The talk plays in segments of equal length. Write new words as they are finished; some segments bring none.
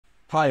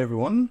Hi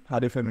everyone,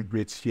 Adefemi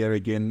Great here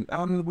again,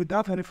 and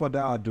without any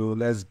further ado,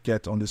 let's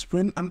get on the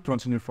screen and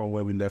continue from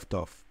where we left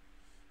off.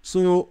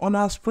 So on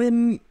our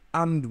screen,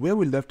 and where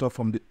we left off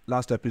from the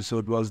last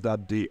episode was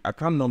that the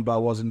account number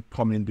wasn't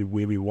coming the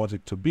way we want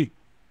it to be.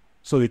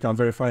 So you can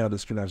verify on the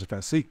screen as you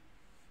can see.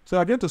 So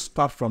I'm going to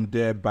start from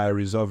there by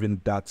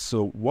resolving that.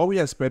 So what we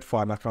expect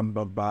for an account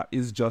number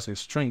is just a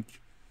string.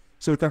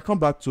 So we can come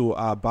back to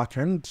our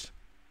backend.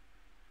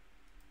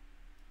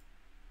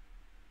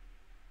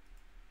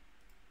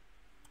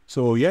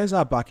 So here's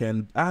our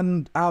backend,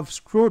 and I've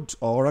scrolled,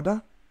 or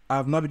rather,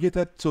 I've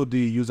navigated to the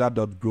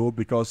user.grow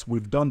because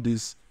we've done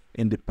this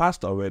in the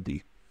past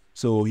already.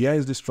 So here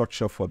is the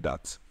structure for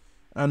that.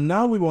 And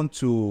now we want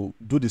to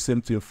do the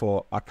same thing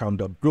for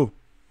account.grow.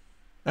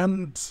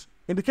 And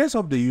in the case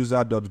of the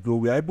user.grow,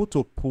 we are able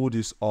to pull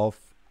this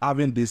off,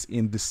 having this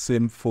in the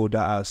same folder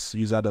as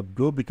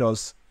user.grow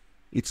because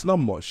it's not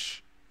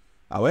much.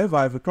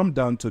 However, if we come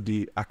down to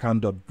the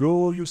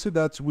account.grow, you see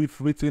that we've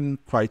written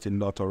quite a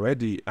lot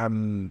already,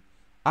 and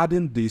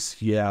adding this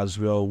here as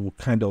well will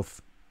kind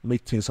of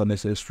make things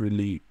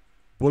unnecessarily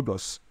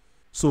bogus.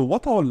 So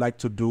what I would like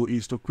to do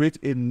is to create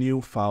a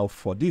new file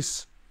for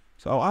this.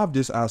 So I'll have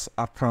this as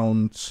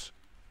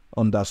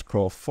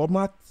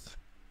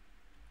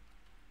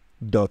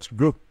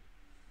account_format.grow.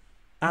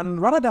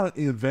 And rather than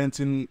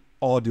inventing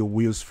all the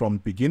wheels from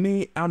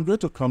beginning, I'm going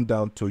to come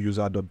down to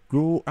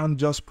user.grow and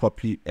just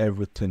copy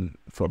everything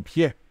from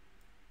here.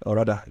 Or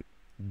rather,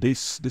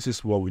 this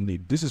is what we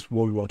need. This is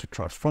what we want to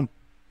transform.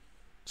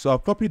 So I'll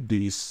copy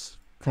this,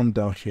 come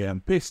down here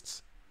and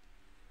paste.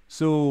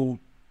 So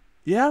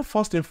yeah,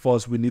 first thing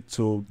first, we need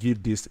to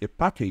give this a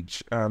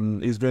package,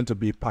 and it's going to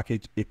be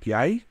package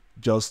API,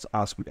 just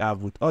as we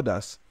have with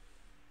others.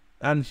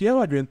 And here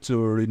we're going to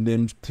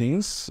rename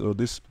things. So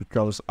this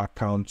becomes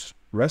account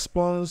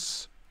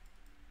response.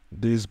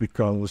 This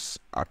becomes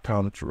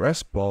account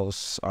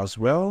response as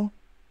well.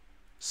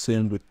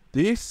 Same with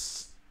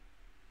this.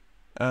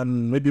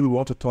 And maybe we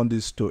want to turn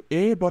this to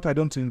A, but I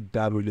don't think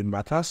that really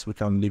matters. We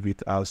can leave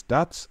it as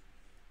that.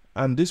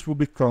 And this will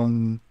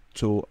become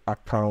to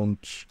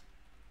account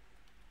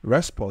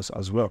response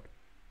as well.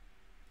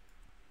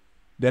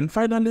 Then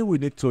finally, we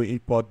need to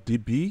import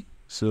DB.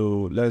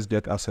 So let's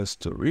get access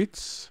to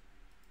it.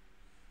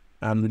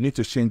 And we need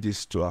to change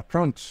this to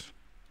account.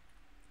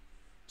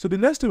 So the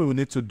next thing we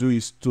need to do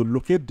is to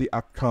locate the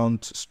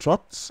account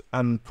struct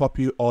and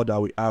copy all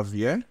that we have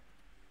here.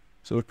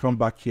 So we come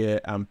back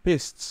here and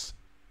paste.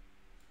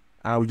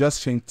 And we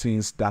just change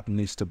things that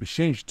needs to be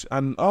changed.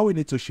 And all we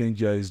need to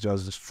change here is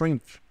just the string.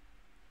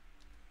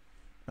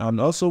 And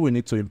also we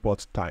need to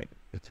import time.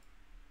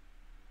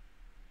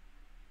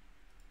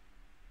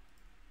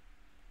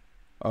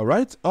 All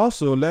right.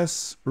 Also,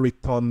 let's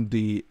return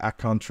the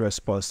account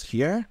response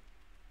here.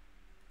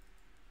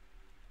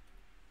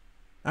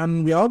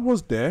 And we're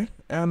almost there,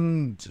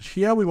 and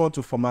here we want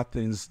to format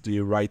things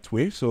the right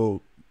way.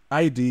 So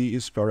ID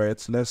is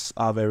correct. Let's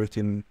have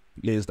everything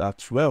placed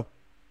as well.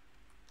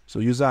 So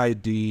user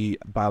ID,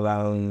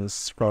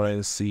 balance,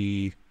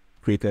 currency,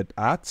 created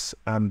at,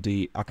 and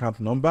the account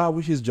number,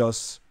 which is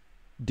just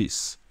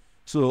this.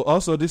 So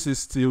also this is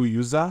still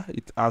user.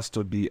 It has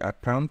to be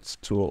account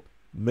to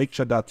make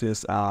sure that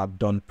things are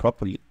done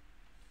properly.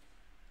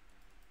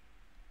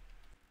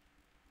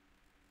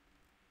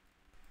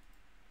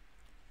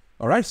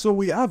 All right, so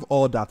we have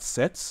all that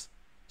set.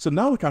 So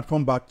now we can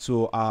come back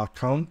to our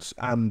account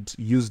and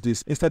use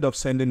this instead of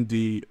sending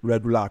the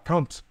regular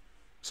account.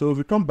 So if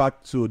we come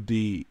back to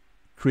the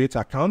create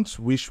account,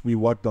 which we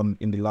worked on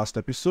in the last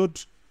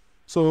episode.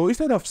 So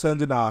instead of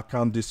sending our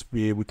account this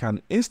way, we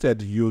can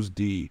instead use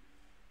the,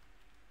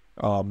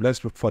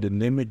 let's look for the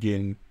name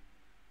again,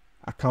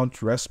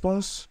 account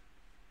response.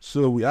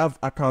 So we have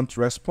account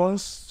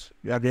response.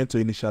 We are going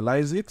to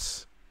initialize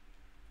it.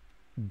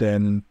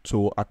 Then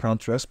to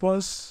account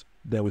response.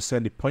 Then we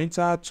send the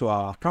pointer to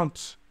our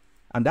account,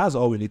 and that's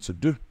all we need to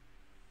do.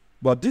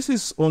 But this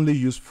is only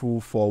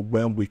useful for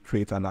when we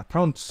create an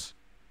account.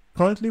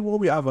 Currently, what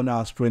we have on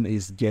our screen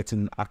is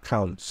getting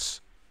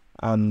accounts,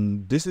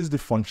 and this is the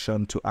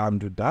function to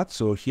undo that.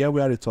 So here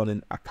we are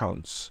returning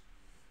accounts,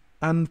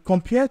 and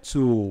compared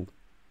to,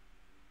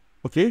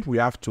 okay, we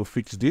have to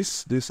fix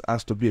this. This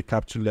has to be a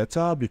capital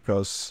letter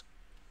because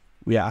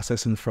we are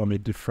accessing from a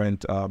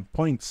different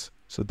point.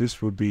 So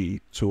this would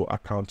be to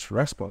account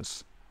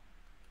response.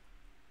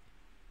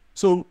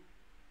 So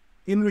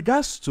in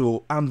regards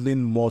to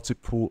handling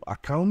multiple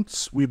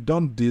accounts, we've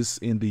done this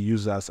in the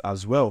users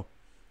as well.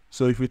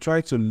 So if we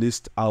try to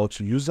list out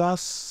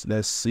users,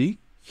 let's see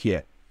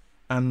here.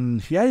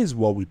 And here is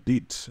what we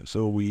did.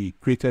 So we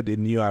created a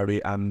new array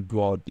and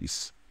brought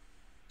this.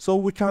 So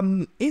we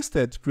can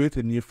instead create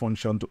a new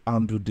function to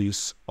undo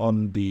this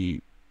on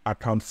the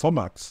account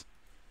format.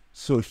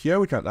 So here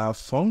we can have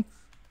func.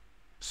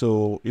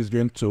 So it's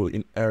going to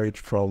inherit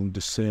from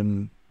the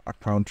same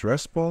account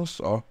response,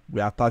 or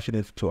we're attaching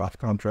it to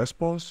account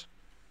response.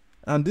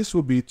 And this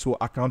will be to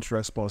account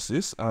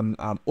responses, and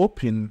I'm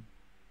hoping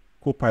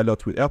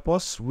Copilot will help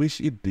us, which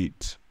it did.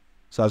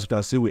 So as you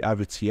can see, we have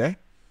it here.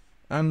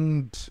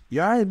 And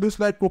yeah, it looks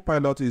like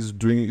Copilot is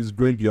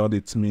going beyond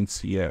its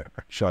means here,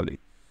 actually.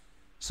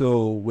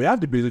 So we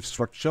have the basic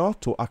structure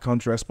to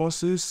account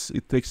responses.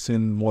 It takes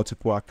in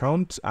multiple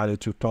accounts and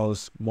it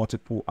returns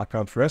multiple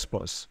account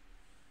response.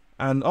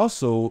 And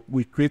also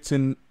we're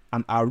creating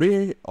an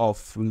array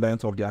of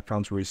length of the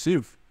account we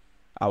receive.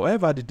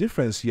 However, the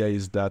difference here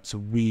is that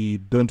we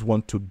don't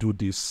want to do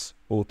this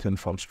whole thing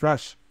from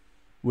scratch.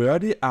 We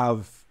already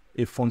have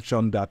a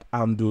function that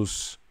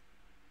handles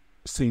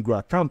single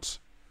accounts.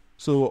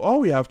 So all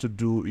we have to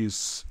do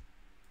is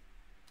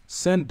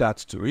send that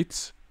to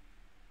it.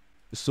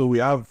 So we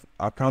have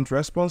account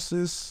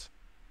responses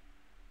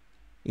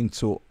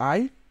into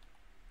I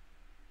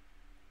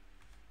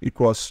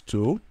equals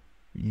to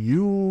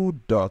u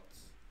dot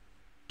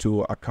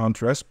to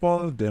account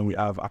response. Then we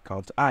have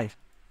account I.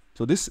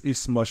 So this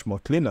is much more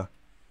cleaner.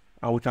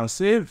 And we can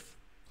save,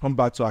 come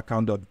back to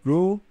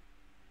account.grow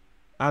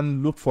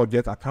and look for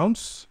get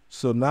accounts.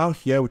 So now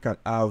here we can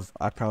have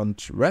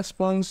account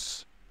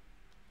response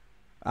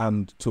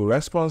and to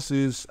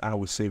responses, and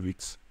we save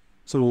it.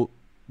 So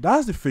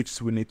that's the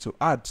fix we need to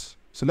add.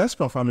 So let's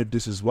confirm if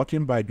this is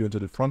working by going to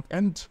the front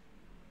end.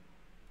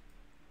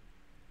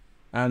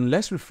 And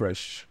let's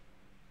refresh.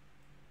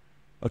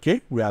 Okay,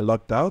 we are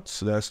logged out.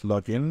 So let's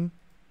log in.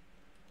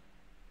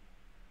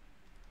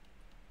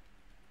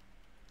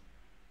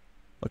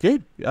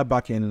 Okay, we are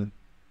back in.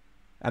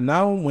 And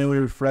now when we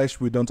refresh,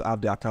 we don't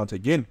have the account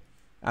again.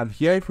 And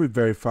here, if we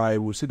verify,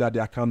 we'll see that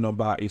the account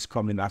number is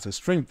coming as a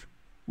string,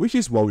 which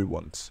is what we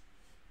want.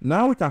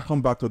 Now we can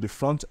come back to the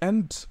front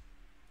end.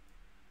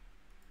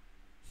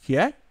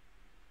 Here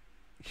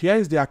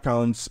is the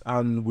accounts,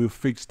 and we'll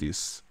fix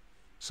this.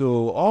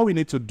 So all we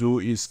need to do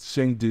is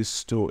change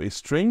this to a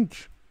string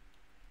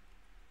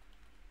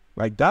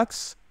like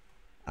that,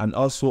 and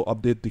also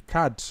update the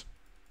card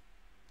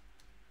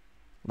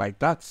like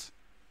that.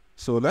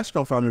 So let's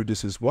confirm if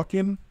this is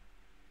working.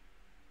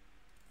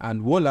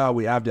 And voila,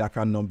 we have the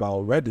account number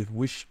already,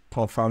 which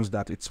confirms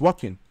that it's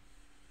working.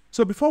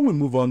 So before we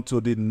move on to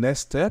the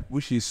next step,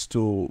 which is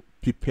to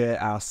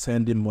prepare our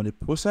sending money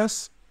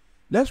process,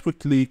 let's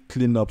quickly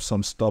clean up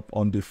some stuff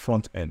on the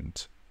front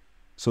end.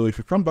 So if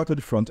you come back to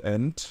the front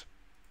end,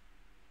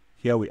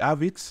 here we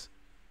have it.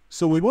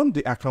 So we want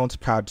the account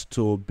card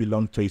to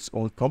belong to its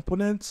own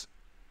component.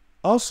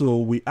 Also,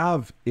 we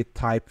have a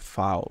type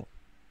file.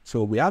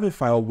 So we have a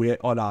file where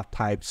all our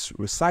types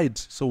reside.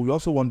 So we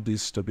also want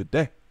this to be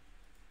there.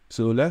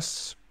 So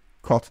let's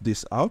cut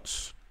this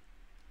out.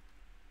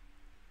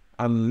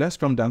 And let's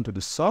come down to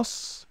the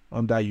source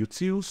under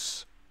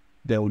utils.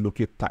 Then we'll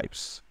locate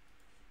types.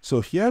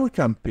 So here we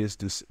can paste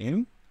this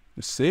in,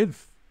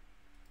 save.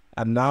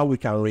 And now we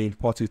can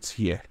re-import it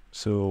here.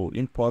 So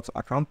import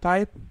account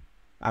type,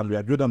 and we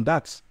are good on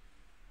that.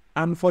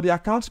 And for the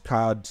account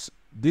cards,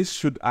 this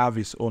should have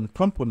its own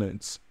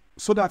components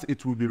so that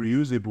it will be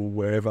reusable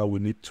wherever we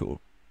need to.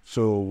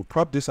 So we'll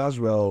crop this as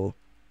well,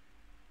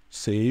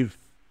 save.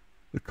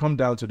 We come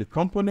down to the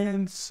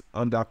components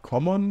under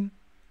common.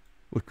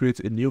 We create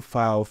a new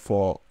file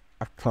for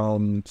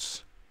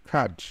account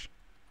card.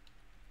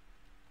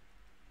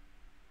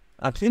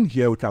 And in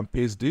here we can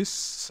paste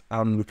this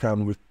and we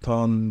can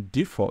return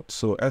default.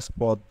 So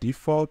export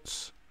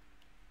default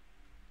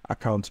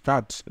account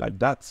card like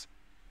that.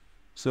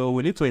 So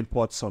we need to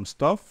import some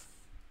stuff.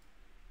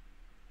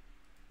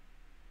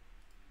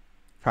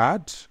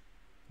 Card,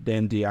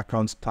 then the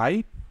account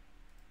type.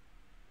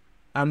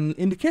 And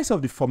in the case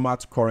of the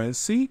format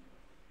currency,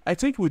 I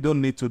think we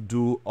don't need to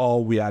do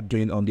all we are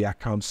doing on the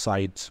account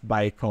side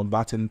by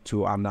converting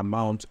to an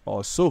amount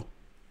or so.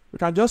 We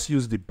can just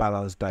use the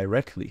balance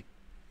directly.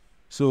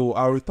 So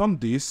I'll return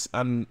this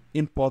and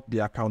import the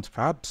account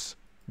cards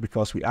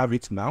because we have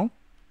it now.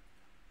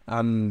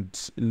 And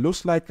it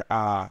looks like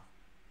our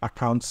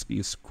accounts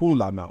is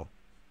cooler now.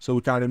 So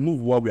we can remove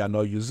what we are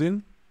not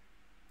using.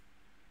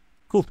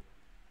 Cool.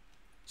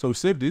 So we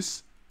save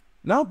this.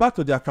 Now back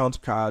to the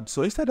account card.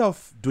 So instead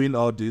of doing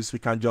all this, we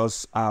can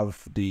just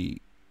have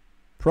the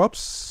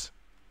props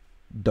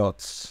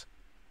dot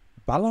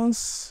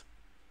balance.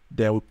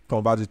 Then we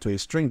convert it to a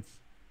string.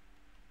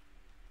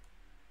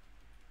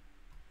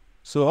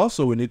 So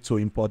also we need to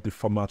import the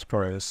format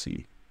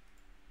currency.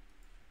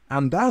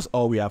 And that's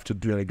all we have to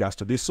do in regards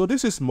to this. So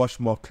this is much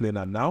more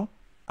cleaner now.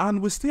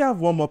 And we still have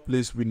one more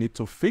place we need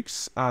to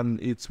fix,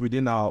 and it's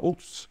within our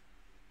hooks.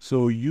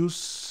 So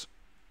use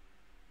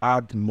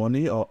add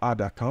money or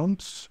add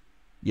accounts.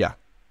 Yeah,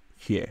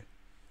 here.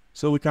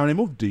 So we can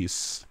remove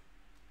this.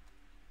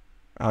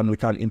 And we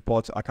can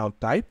import account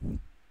type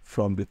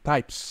from the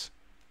types.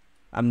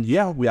 And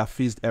yeah, we have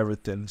fixed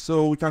everything.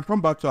 So we can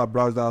come back to our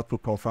browser to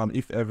confirm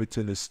if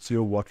everything is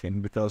still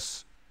working,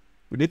 because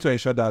we need to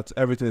ensure that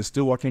everything is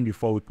still working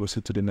before we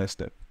proceed to the next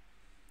step.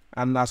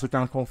 And as we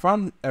can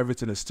confirm,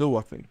 everything is still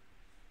working.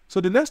 So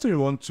the next thing we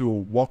want to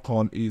work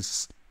on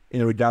is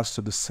in regards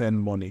to the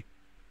send money.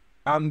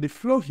 And the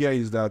flow here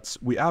is that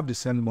we have the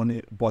send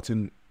money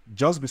button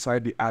just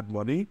beside the add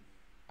money.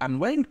 And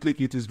when you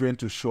click it, it's going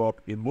to show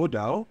up a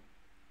modal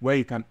where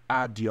you can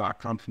add your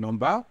account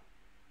number.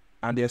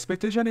 And the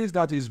expectation is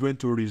that it's going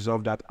to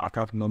resolve that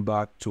account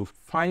number to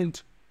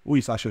find who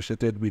is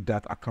associated with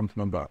that account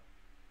number.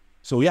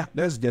 So yeah,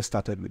 let's get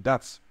started with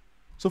that.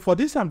 So for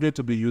this, I'm going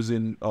to be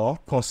using or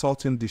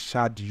consulting the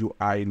Shard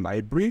UI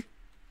library.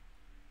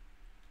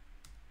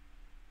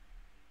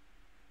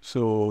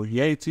 So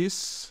here it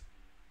is.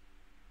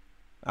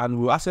 And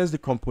we'll access the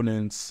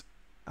components.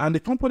 And the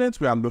components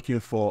we are looking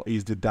for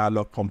is the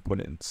dialog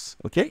components.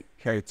 Okay,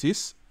 here it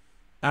is.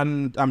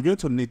 And I'm going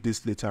to need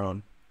this later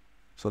on.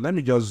 So let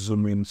me just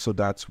zoom in so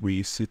that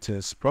we see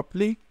things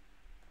properly.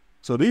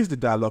 So this is the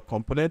dialog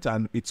component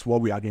and it's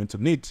what we are going to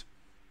need.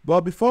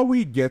 But before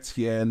we get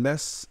here,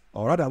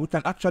 or rather we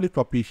can actually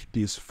copy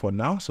this for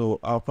now. So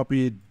I'll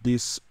copy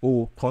this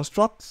whole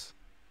construct,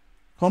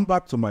 come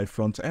back to my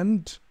front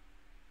end.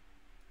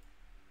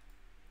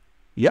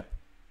 Yep.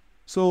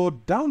 So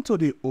down to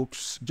the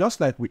hooks,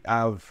 just like we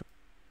have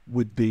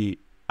with the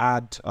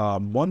add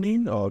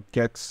money or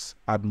get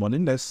add money,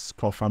 let's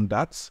confirm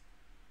that.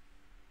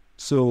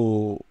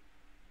 So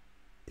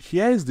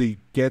here is the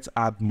get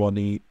add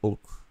money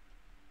hook.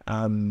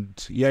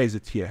 And here is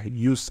it here,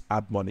 use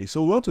add money.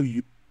 So we want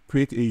to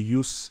create a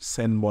use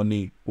send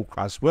money hook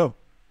as well.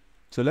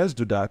 So let's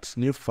do that.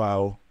 New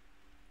file,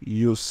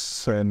 use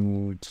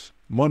send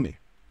money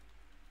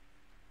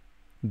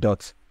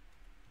dot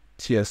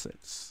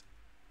tsx.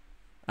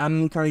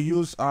 And we can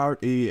use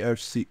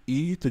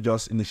RAFCE to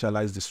just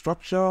initialize the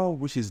structure,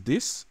 which is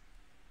this.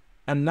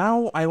 And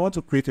now I want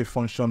to create a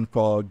function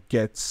called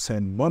get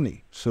send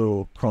money.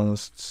 So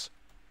const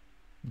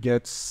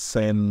get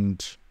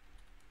send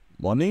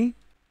money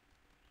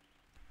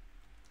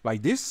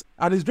like this,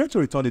 and it's going to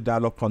return the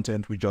dialog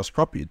content we just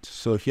copied.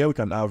 So here we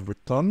can have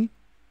return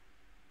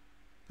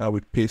and we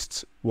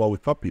paste what we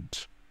copied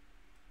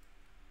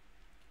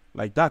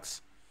like that.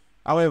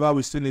 However,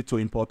 we still need to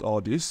import all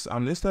this,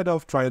 and instead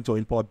of trying to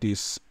import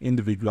this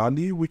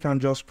individually, we can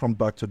just come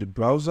back to the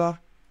browser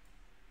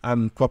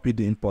and copy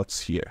the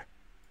imports here.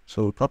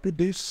 So copy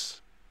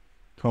this,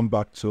 come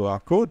back to our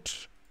code,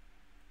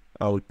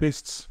 and we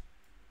paste.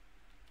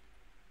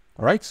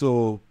 All right,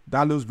 so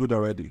that looks good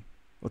already.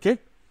 Okay,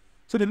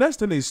 so the next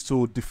thing is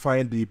to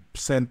define the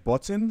send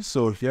button.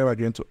 So here we're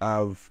going to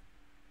have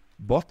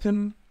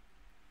button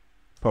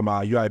from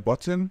our UI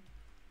button,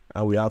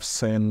 and we have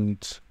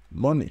send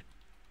money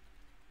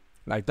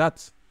like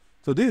that.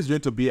 So this is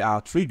going to be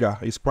our trigger.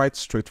 It's quite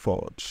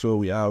straightforward. So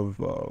we have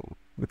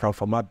we can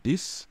format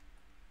this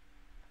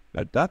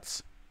like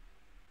that.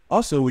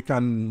 Also, we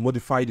can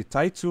modify the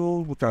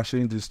title. We can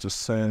change this to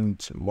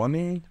send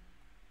money.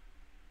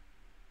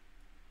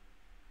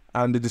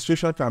 And the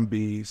description can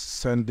be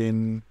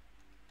sending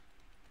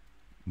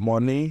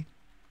money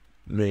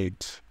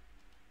made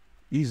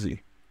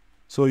easy.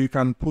 So you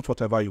can put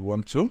whatever you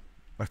want to.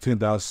 I think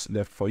that's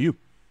left for you.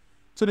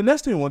 So the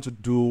next thing we want to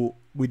do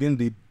within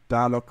the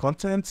dialog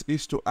content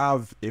is to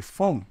have a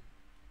form.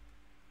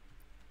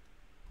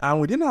 And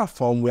within our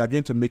form, we are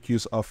going to make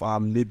use of our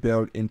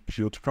label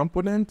input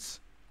component.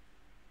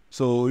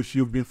 So if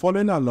you've been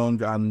following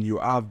along and you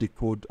have the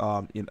code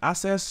in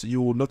Access,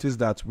 you will notice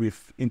that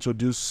we've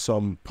introduced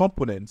some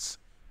components,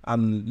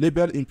 and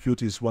label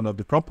input is one of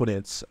the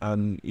components,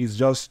 and it's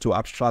just to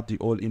abstract the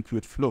whole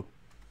input flow.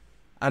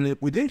 And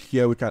within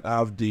here, we can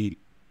have the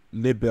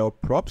label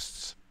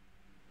props.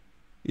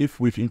 If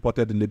we've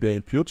imported the label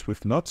input,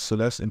 we've not, so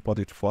let's import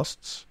it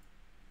first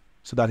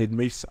so that it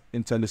makes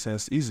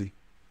IntelliSense easy.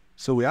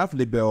 So we have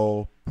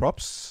label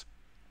props,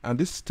 and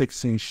this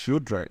takes in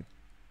children.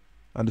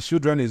 And the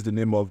children is the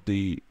name of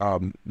the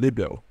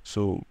label.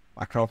 So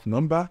account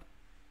number.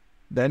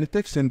 Then it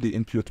takes in the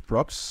input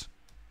props.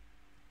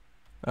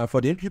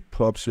 For the input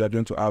props, we are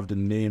going to have the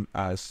name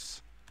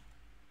as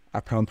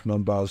account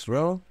number as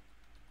well.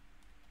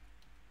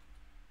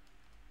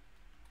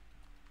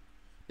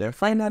 Then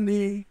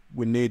finally,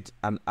 we need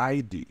an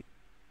ID,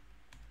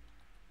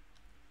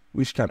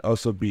 which can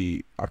also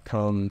be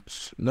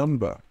account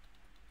number.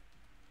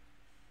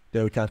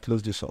 Then we can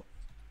close this up.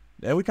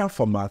 Then we can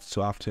format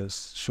to have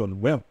things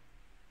shown well.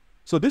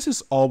 So this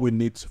is all we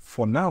need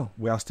for now.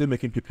 We are still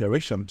making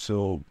preparation,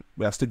 so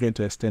we are still going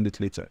to extend it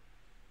later.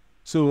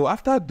 So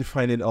after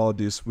defining all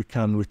this, we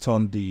can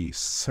return the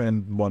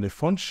send money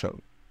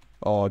function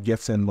or get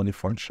send money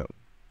function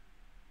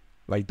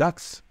like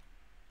that.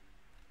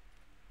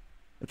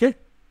 Okay,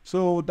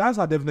 so that's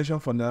our definition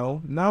for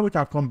now. Now we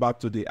can come back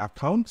to the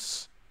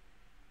accounts.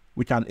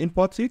 We can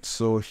import it.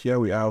 So here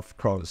we have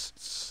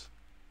consts.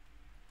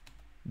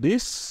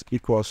 This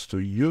equals to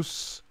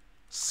use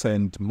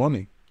send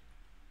money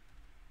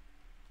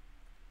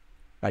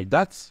like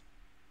that.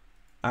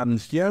 And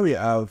here we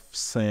have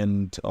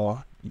send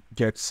or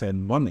get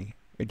send money.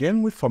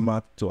 Again, we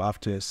format to have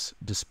this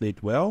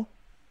displayed well.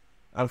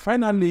 And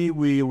finally,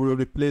 we will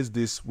replace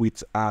this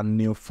with a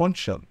new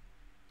function,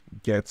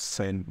 get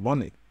send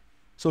money.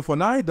 So for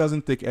now, it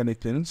doesn't take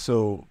anything.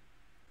 So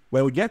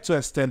when we get to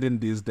extending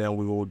this, then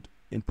we would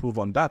improve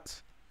on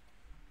that.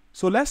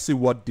 So let's see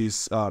what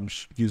this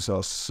gives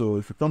us. So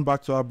if we come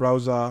back to our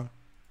browser,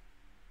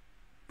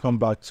 come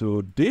back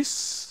to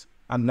this,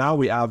 and now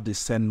we have the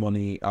send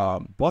money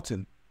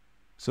button.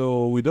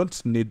 So we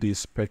don't need the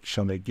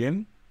inspection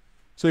again.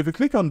 So if you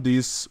click on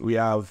this, we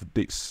have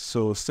this.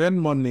 So send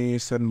money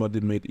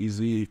made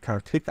easy. You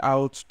can click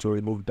out to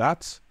remove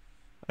that.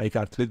 And you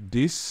can click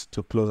this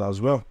to close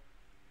as well.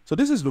 So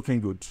this is looking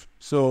good.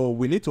 So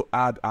we need to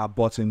add our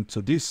button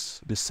to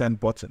this, the send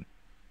button.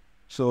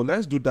 So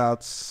let's do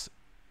that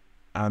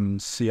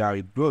and see how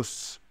it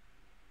goes.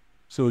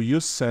 So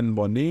use send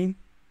money,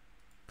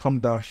 come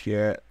down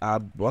here,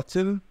 add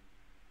button.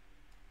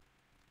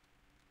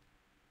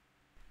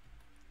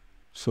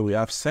 So we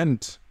have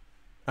sent,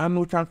 and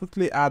we can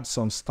quickly add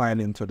some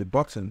styling to the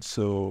button.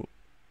 So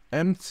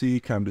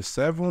empty can be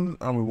 7,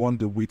 and we want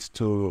the width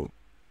to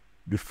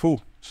be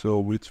full.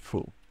 So width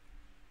full.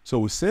 So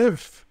we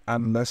save,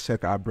 and let's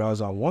check our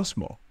browser once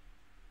more.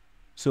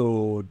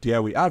 So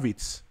there we have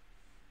it.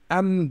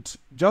 And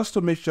just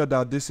to make sure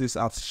that this is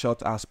as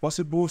short as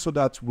possible so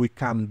that we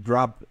can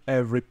grab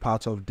every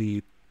part of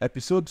the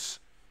episodes,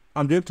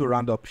 I'm going to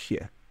round up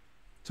here.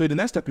 So in the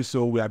next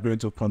episode, we are going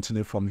to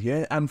continue from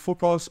here and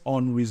focus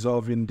on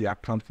resolving the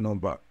account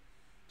number.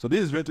 So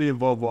this is going to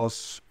involve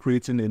us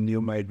creating a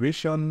new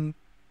migration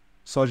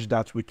such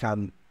that we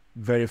can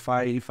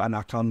verify if an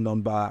account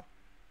number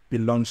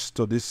belongs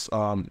to this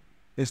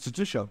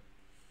institution.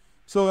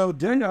 So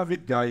there you have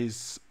it,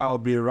 guys. I'll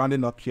be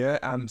rounding up here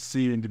and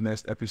see you in the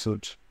next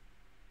episode.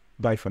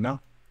 Bye for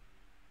now.